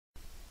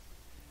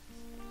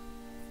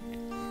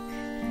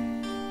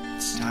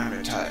It's time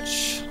to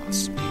touch on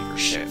some deeper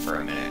shit for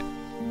a minute.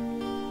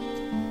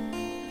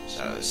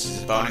 So this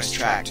is a bonus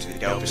track to the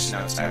dopest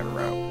notes I ever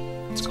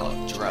wrote. It's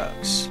called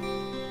Drugs.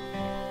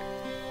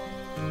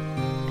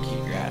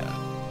 Keep your head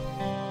up.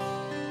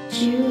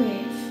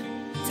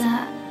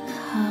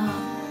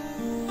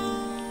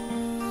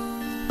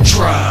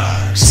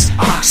 Drugs,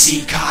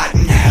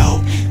 Oxycontin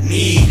help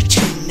me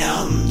to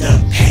numb the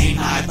pain.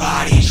 My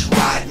body's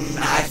rotten,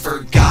 I've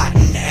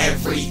forgotten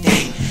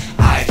everything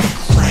I've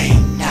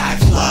claimed,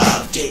 I've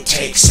loved. It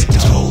takes a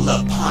toll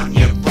upon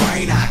your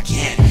brain. I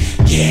can't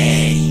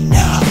get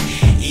enough,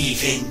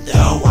 even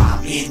though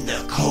I'm in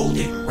the cold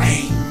and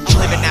rain. I'm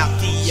living out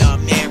the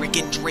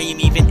American dream.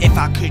 Even if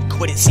I could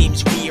quit, it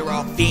seems we are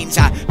all fiends.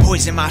 I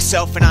poison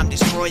myself and I'm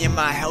destroying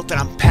my health, and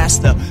I'm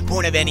past the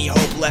point of any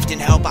hope left in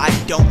help. I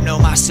don't know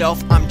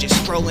myself, I'm just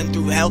strolling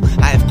through hell.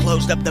 I have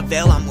closed up the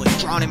veil, I'm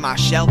withdrawn in my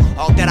shell.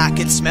 All that I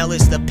can smell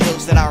is the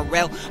pills that I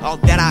rail. All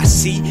that I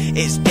see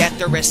is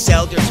death or a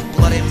cell. There's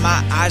blood in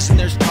my eyes and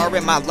there's tar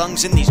in my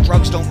lungs, and these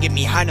drugs don't get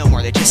me high no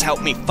more, they just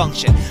help me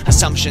function.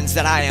 Assumptions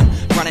that I am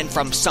running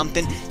from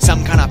something,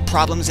 some kind of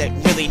problems that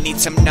really need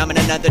some numbing.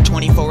 Another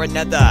 24,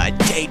 another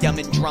day dumb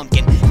and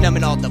drunken,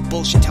 numbing all the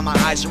bullshit till my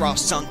eyes are all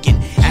sunken.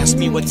 Ask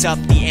me what's up,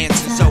 the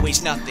answer's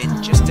always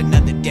nothing. Just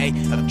another day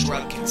of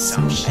drug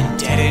consumption.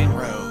 Dead end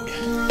road.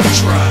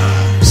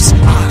 Drugs,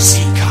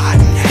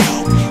 Oxycontin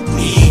help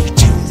me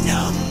to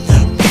numb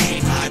the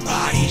pain. My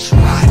body's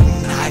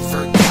rotten, I've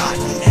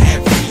forgotten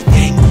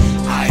everything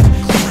I've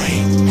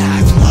claimed,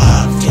 I've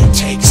loved. It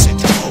takes a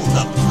toll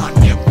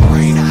upon your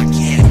brain. I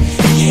can't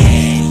get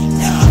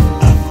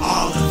enough of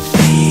all of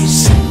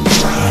these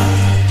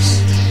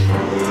drugs.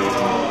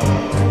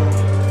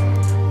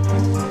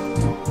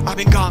 I've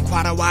been gone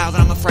quite a while and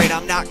I'm afraid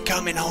I'm not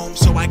coming home,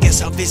 so I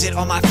guess I'll visit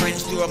all my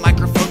friends through a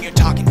microphone. You're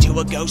talking to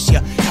a ghost,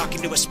 you're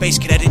talking to a space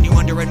cadet, and you're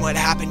wondering what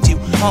happened to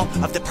all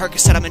of the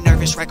Percocet. I'm a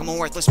nervous wreck, I'm a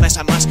worthless mess.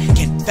 I must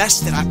confess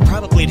that I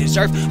probably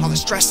deserve all the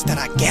stress that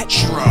I get.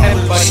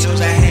 Everybody knows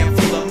a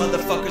handful of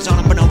motherfuckers on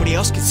them, but nobody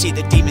else can see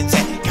the demons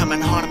that come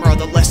and haunt them, or all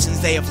the lessons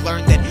they have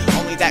learned that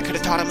only that could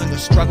have taught them, and the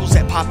struggles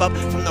that pop up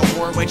from the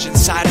war waged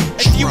inside them.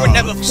 If you were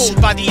never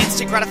fooled by the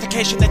instant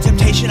gratification, the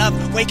temptation of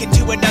waking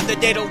to another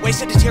day to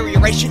waste, the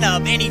deterioration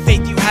of any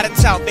faith you had in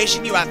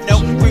salvation, you have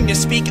no room to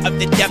speak of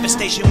the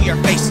devastation we are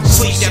facing.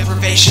 Sleep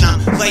deprivation,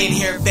 I'm laying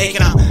here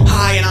vacant, I'm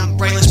high and I'm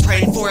brainless,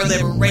 praying for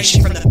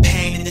liberation from the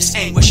pain and this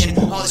anguish and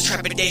all this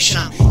trepidation.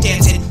 I'm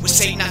dancing with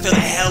Satan, I feel that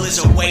hell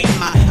is awaiting.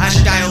 My eyes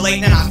are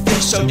dilating and I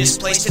feel so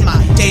displaced in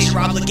my days are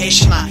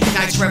obligation, my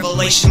night's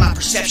revelation. My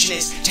perception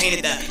is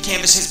tainted, the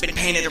canvas has been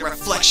painted, a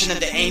reflection of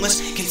the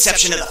aimless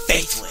conception of the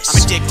faithless.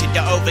 I'm addicted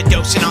to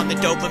overdosing on the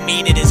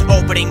dopamine. It is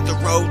opening the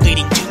road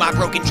leading to my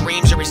broken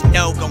dreams. There is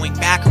no going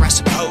back, or I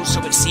suppose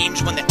so it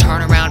seems. When the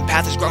turnaround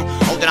path has grown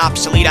old and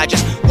obsolete, I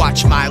just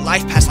watch my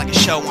life pass like a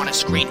show on a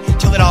screen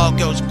till it all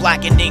goes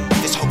black, ending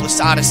this hopeless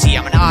odyssey.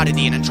 I'm an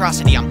oddity, an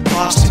atrocity, I'm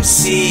lost at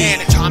sea.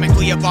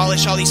 Anatomically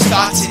abolish all these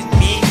thoughts in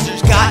me, 'cause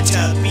there's got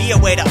to be a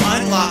way to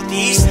unlock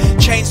these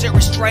chains that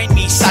restrain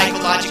me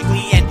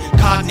psychologically and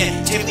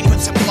cognitively. Put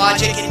some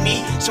logic in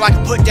me so I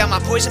can put down my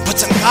poison, put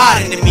some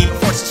God into me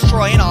before it's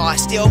destroying all I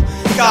still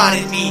got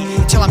in me,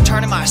 until I'm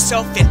turning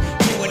myself into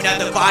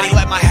another body.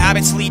 Let my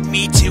habits lead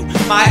me to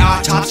my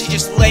autopsy.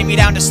 Just lay me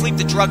down to sleep,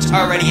 the drugs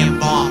already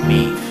embalm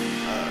me.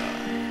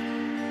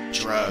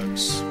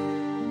 Drugs.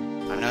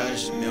 I know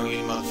there's a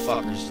million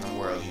motherfuckers in the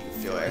world who can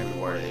feel every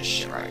word of this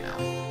shit right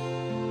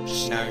now.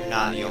 Just know you're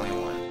not the only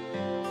one.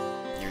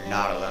 You're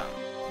not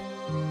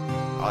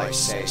alone. All I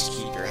say is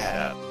keep your head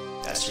up.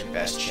 That's your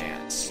best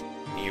chance.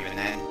 Even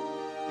then,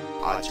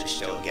 odds are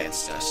still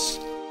against us.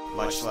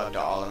 Much love to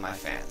all of my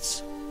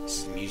fans. This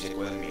is music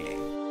with a meaning.